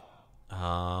unit.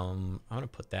 I'm going to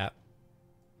put that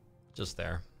just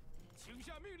there.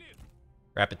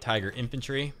 Rapid Tiger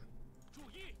Infantry.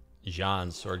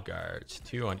 Jean Sword Guards.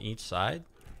 2 on each side.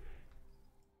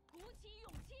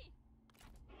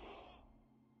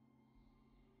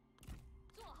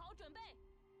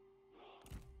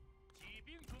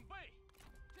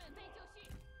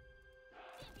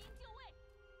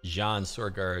 Jean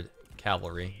Sword Guard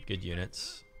Cavalry, good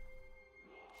units.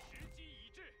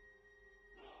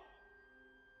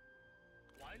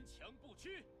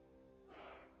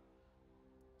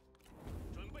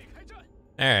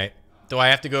 All right. Do I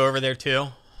have to go over there too?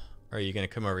 Or are you going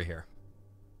to come over here?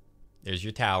 There's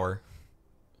your tower.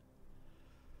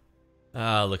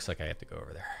 Looks like I have to go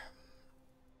over there.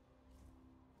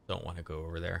 Don't want to go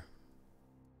over there.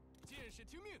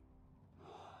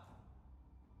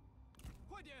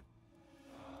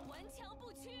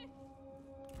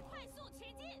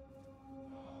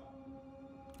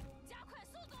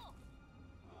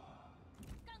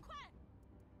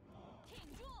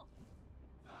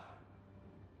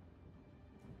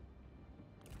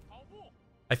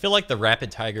 I feel like the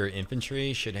Rapid Tiger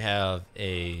Infantry should have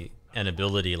an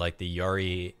ability like the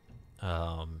Yari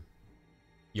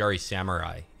Yari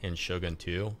Samurai in Shogun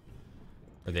 2,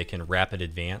 where they can rapid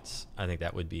advance. I think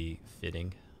that would be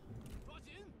fitting.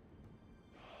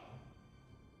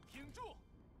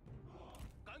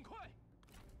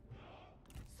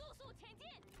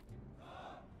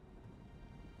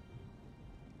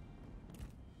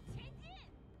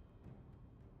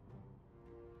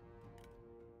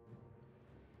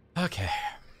 Okay.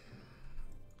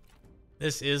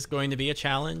 This is going to be a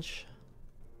challenge.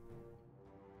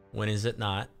 When is it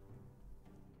not?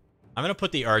 I'm going to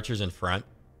put the archers in front.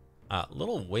 A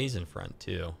little ways in front,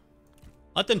 too.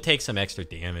 Let them take some extra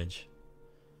damage.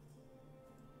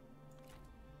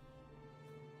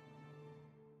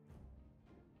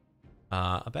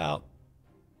 About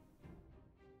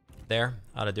there.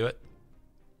 How to do it.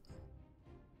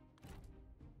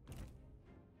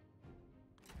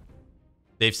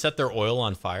 They've set their oil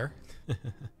on fire.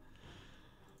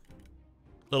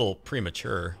 Little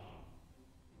premature.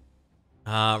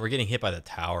 We're getting hit by the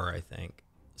tower, I think.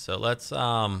 So let's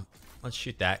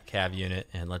shoot that cav unit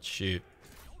and let's shoot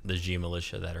the G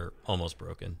militia that are almost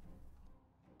broken.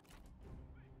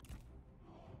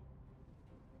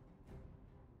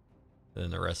 Then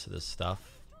the rest of this stuff.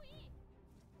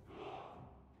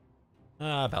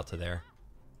 About to there.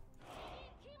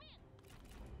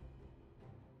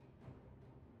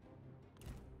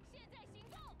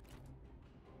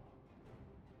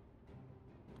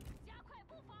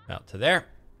 Out to there.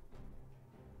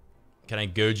 Can I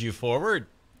goad you forward?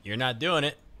 You're not doing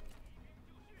it.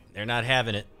 They're not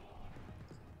having it.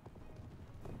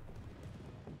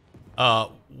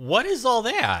 What is all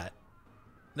that?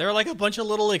 There are like a bunch of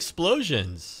little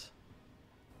explosions.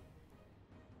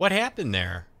 What happened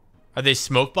there? Are they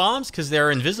smoke bombs? Because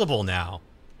they're invisible now.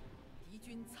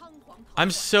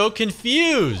 I'm so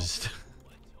confused.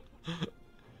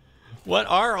 What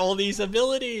are all these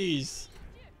abilities?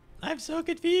 I'm so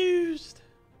confused.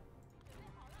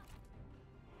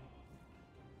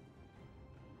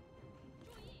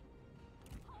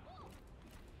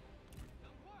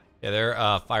 Yeah,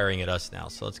 they're firing at us now,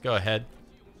 so let's go ahead.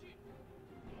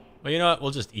 Well, you know what? We'll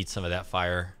just eat some of that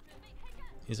fire.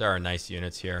 These are our nice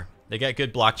units here. They got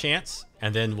good block chance,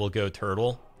 and then we'll go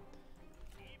turtle.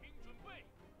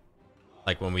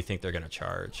 Like when we think they're going to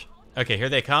charge. Okay, here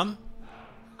they come.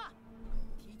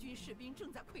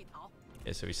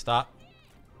 Okay, so we stop.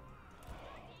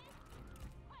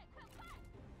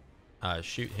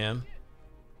 Shoot him.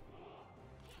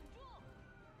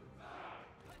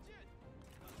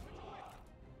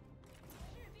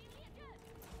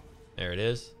 There it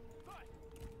is.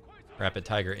 Rapid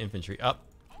Tiger infantry up.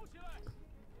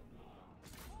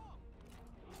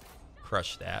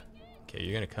 Crush that. Okay,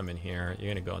 you're gonna come in here.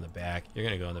 You're gonna go in the back. You're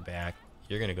gonna go in the back.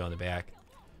 You're gonna go in the back.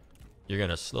 You're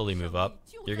gonna slowly move up.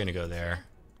 You're gonna go there.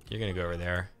 You're gonna go over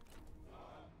there.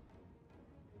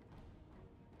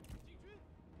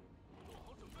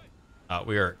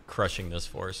 We are crushing this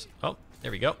force. Oh,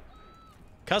 there we go.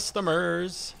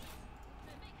 Customers.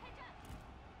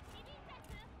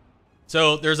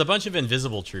 So there's a bunch of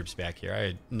invisible troops back here. I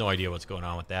had no idea what's going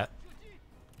on with that.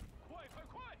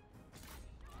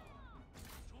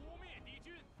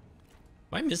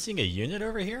 Am I missing a unit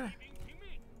over here?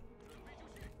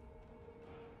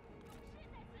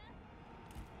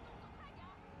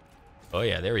 Oh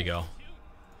yeah, there we go.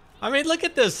 I mean, look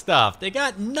at this stuff. They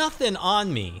got nothing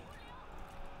on me.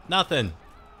 Nothing.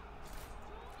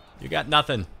 You got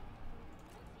nothing.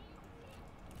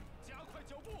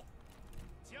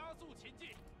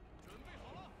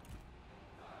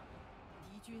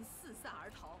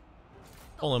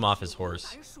 Pull him off his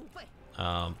horse.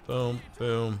 Boom,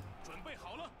 boom.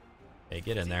 Hey,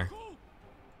 get in there.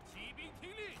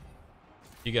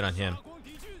 You get on him.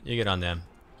 You get on them.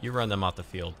 You run them off the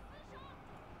field.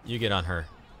 You get on her.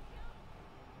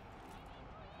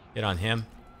 Get on him.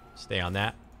 Stay on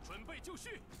that.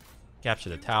 Capture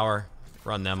the tower.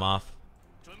 Run them off.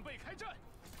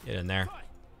 Get in there.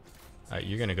 Alright,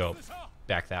 you're gonna go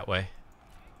back that way.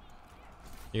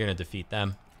 You're gonna defeat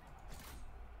them.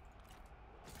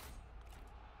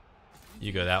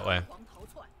 You go that way.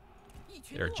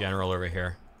 Get our general over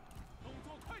here.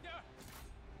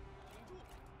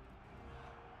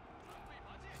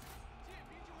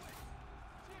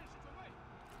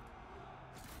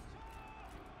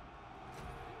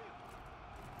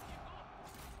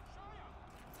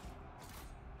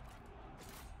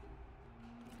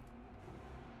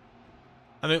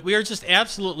 I mean, we are just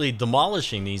absolutely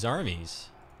demolishing these armies.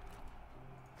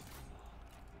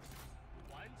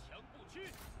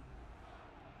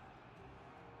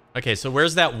 Okay, so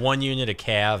where's that one unit of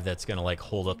cav that's gonna like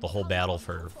hold up the whole battle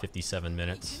for 57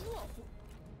 minutes?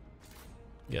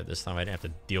 Yeah, this time I didn't have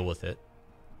to deal with it.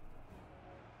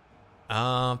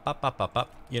 Pop, pop, pop,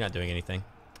 pop. You're not doing anything.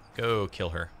 Go kill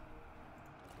her.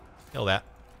 Kill that.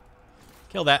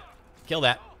 Kill that. Kill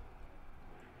that.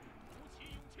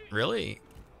 Really?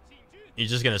 You're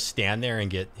just gonna stand there and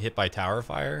get hit by tower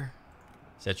fire?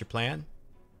 Is that your plan?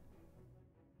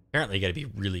 Apparently you gotta be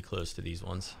really close to these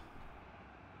ones.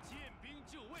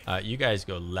 You guys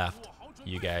go left.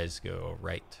 You guys go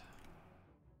right.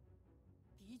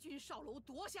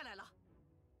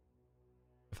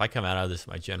 If I come out of this,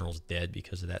 my general's dead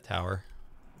because of that tower.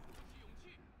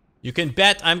 You can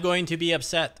bet I'm going to be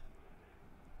upset.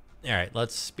 All right,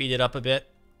 let's speed it up a bit.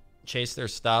 Chase their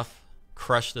stuff.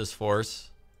 Crush this force.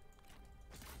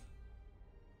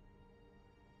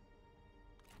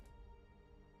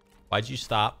 Why'd you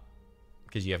stop?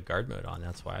 Because you have guard mode on,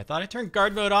 that's why. I thought I turned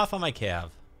guard mode off on my cav.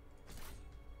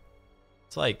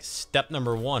 It's like step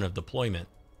number 1 of deployment.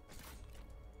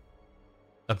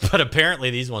 But apparently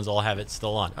these ones all have it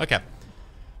still on. Okay,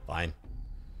 fine.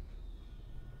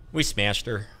 We smashed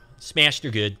her. Smashed her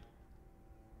good.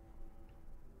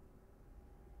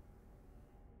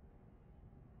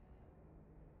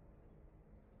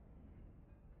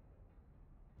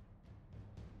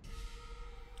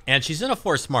 And she's in a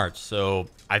forced march, so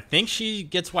I think she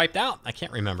gets wiped out. I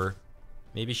can't remember.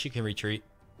 Maybe she can retreat.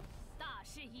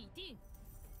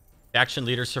 Faction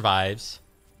leader survives.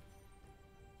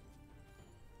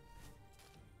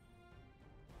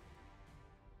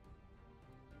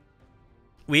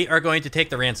 We are going to take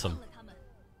the ransom.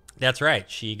 That's right.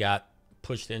 She got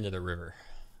pushed into the river.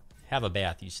 Have a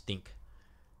bath, you stink.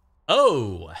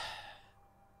 Oh!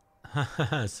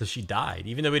 So she died.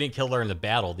 Even though we didn't kill her in the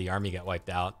battle, the army got wiped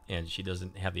out, and she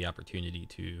doesn't have the opportunity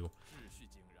to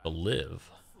live.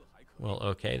 Well,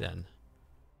 okay then.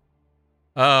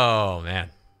 Oh, man.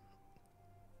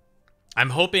 I'm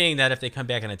hoping that if they come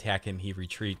back and attack him, he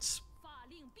retreats.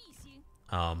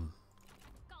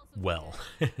 Well.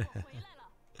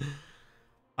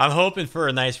 I'm hoping for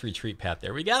a nice retreat path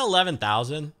there. We got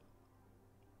 11,000.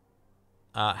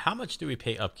 How much do we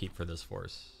pay upkeep for this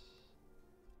force?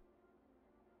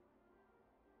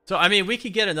 So, I mean, we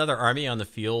could get another army on the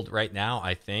field right now,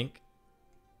 I think.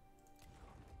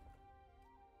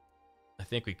 I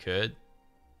think we could.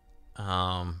 But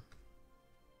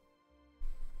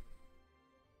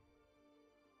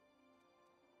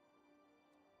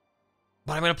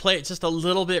I'm going to play it just a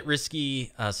little bit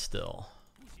risky still.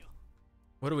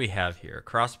 What do we have here?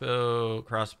 Crossbow,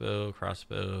 crossbow,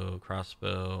 crossbow,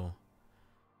 crossbow.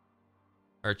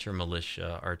 Archer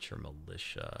militia, archer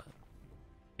militia.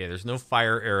 Okay, there's no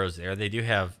fire arrows there. They do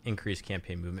have increased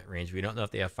campaign movement range. We don't know if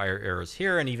they have fire arrows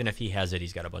here, and even if he has it,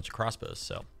 he's got a bunch of crossbows,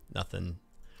 so nothing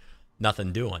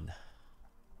doing.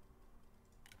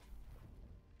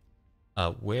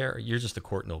 Where? You're just a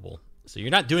court noble, so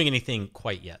you're not doing anything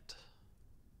quite yet.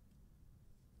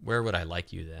 Where would I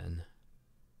like you then?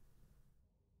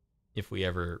 If we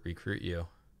ever recruit you.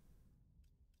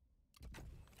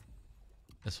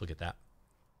 Let's look at that.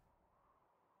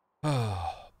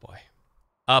 Oh, boy.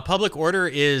 Public order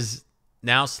is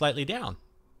now slightly down.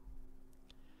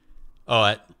 Oh,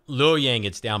 at Luoyang,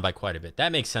 it's down by quite a bit.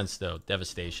 That makes sense, though.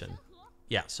 Devastation.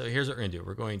 Yeah, so here's what we're going to do.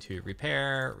 We're going to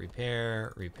repair,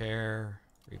 repair, repair,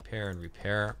 repair, and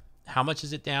repair. How much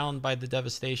is it down by the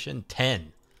devastation?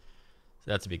 10.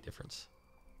 So that's a big difference.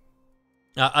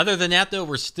 Other than that, though,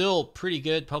 we're still pretty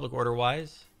good public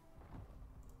order-wise.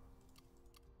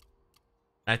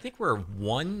 I think we're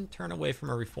 1 turn away from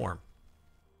a reform.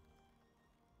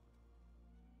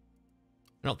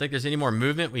 I don't think there's any more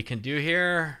movement we can do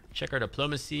here. Check our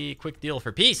diplomacy. Quick deal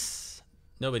for peace.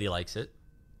 Nobody likes it.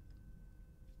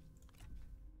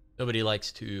 Nobody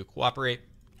likes to cooperate.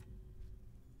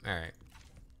 All right.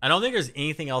 I don't think there's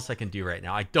anything else I can do right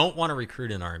now. I don't want to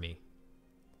recruit an army.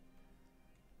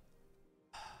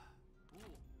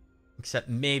 Except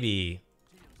maybe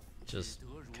just,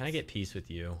 can I get peace with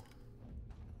you?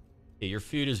 Okay, your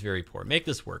food is very poor. Make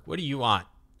this work. What do you want?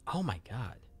 Oh my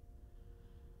God.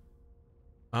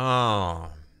 Oh.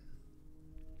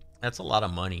 That's a lot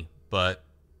of money, but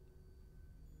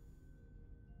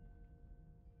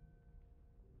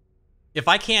if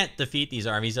I can't defeat these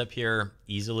armies up here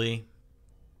easily,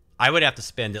 I would have to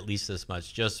spend at least this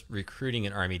much just recruiting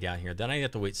an army down here. Then I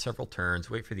have to wait several turns,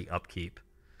 wait for the upkeep.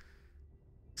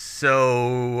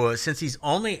 So, since he's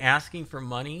only asking for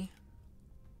money,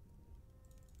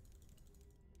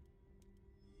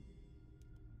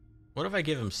 what if I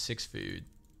give him 6 food?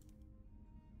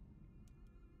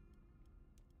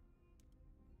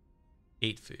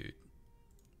 8 food.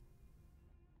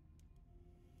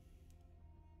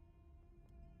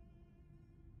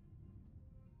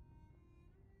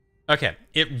 Okay,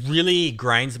 it really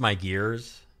grinds my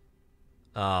gears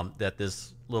that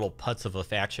this little putz of a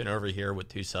faction over here with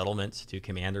 2 settlements, 2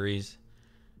 commanderies,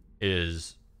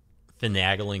 is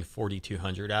finagling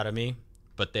 4,200 out of me.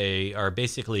 But they are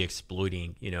basically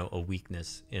exploiting, you know, a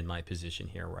weakness in my position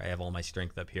here where I have all my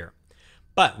strength up here.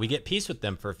 But we get peace with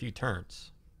them for a few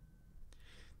turns.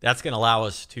 That's going to allow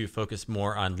us to focus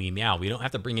more on Li Miao. We don't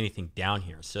have to bring anything down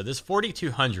here. So this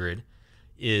 4,200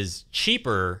 is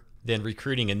cheaper than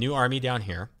recruiting a new army down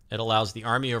here. It allows the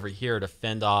army over here to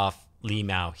fend off Li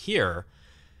Miao here.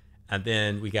 And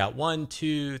then we got 1,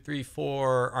 2, 3,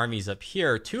 4 armies up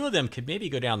here. 2 of them could maybe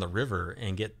go down the river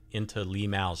and get into Li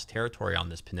Miao's territory on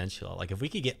this peninsula. Like if we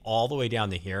could get all the way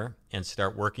down to here and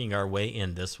start working our way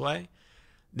in this way,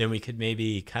 then we could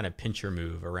maybe kind of pincher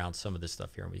move around some of this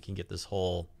stuff here. And we can get this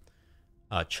whole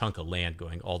chunk of land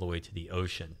going all the way to the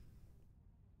ocean,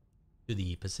 to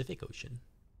the Pacific Ocean.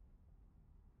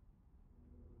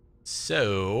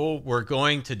 So we're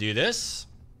going to do this.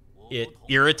 It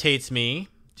irritates me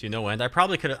to no end. I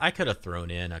could have thrown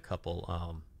in a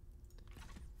couple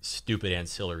stupid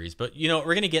ancillaries, but you know,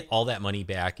 we're going to get all that money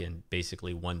back in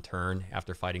basically 1 turn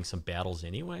after fighting some battles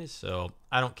anyway, so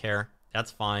I don't care.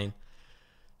 That's fine.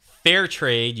 Fair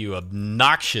trade, you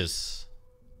obnoxious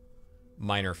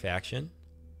minor faction.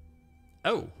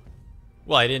 Oh,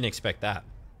 well, I didn't expect that.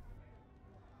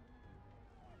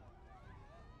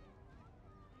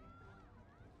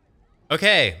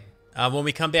 Okay, when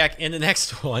we come back in the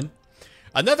next one,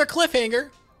 another cliffhanger,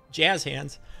 jazz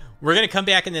hands. We're going to come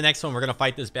back in the next one. We're going to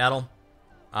fight this battle.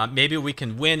 Maybe we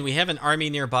can win. We have an army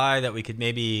nearby that we could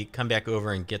maybe come back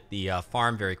over and get the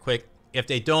farm very quick. If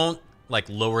they don't like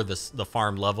lower the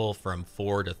farm level from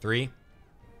 4 to 3,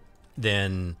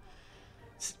 then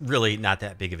it's really not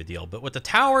that big of a deal. But with the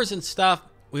towers and stuff,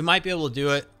 we might be able to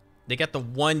do it. They got the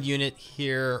 1 unit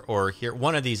here or here.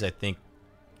 One of these, I think,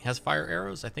 has fire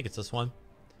arrows. I think it's this one.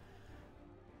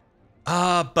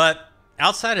 But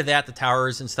outside of that, the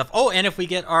towers and stuff. Oh, and if we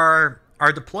get our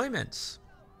deployments.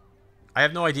 I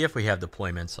have no idea if we have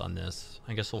deployments on this.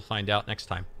 I guess we'll find out next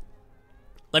time.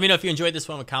 Let me know if you enjoyed this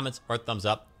one with comments or thumbs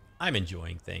up. I'm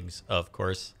enjoying things, of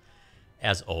course,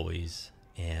 as always.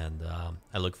 And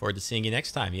I look forward to seeing you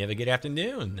next time. You have a good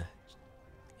afternoon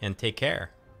and take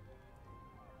care.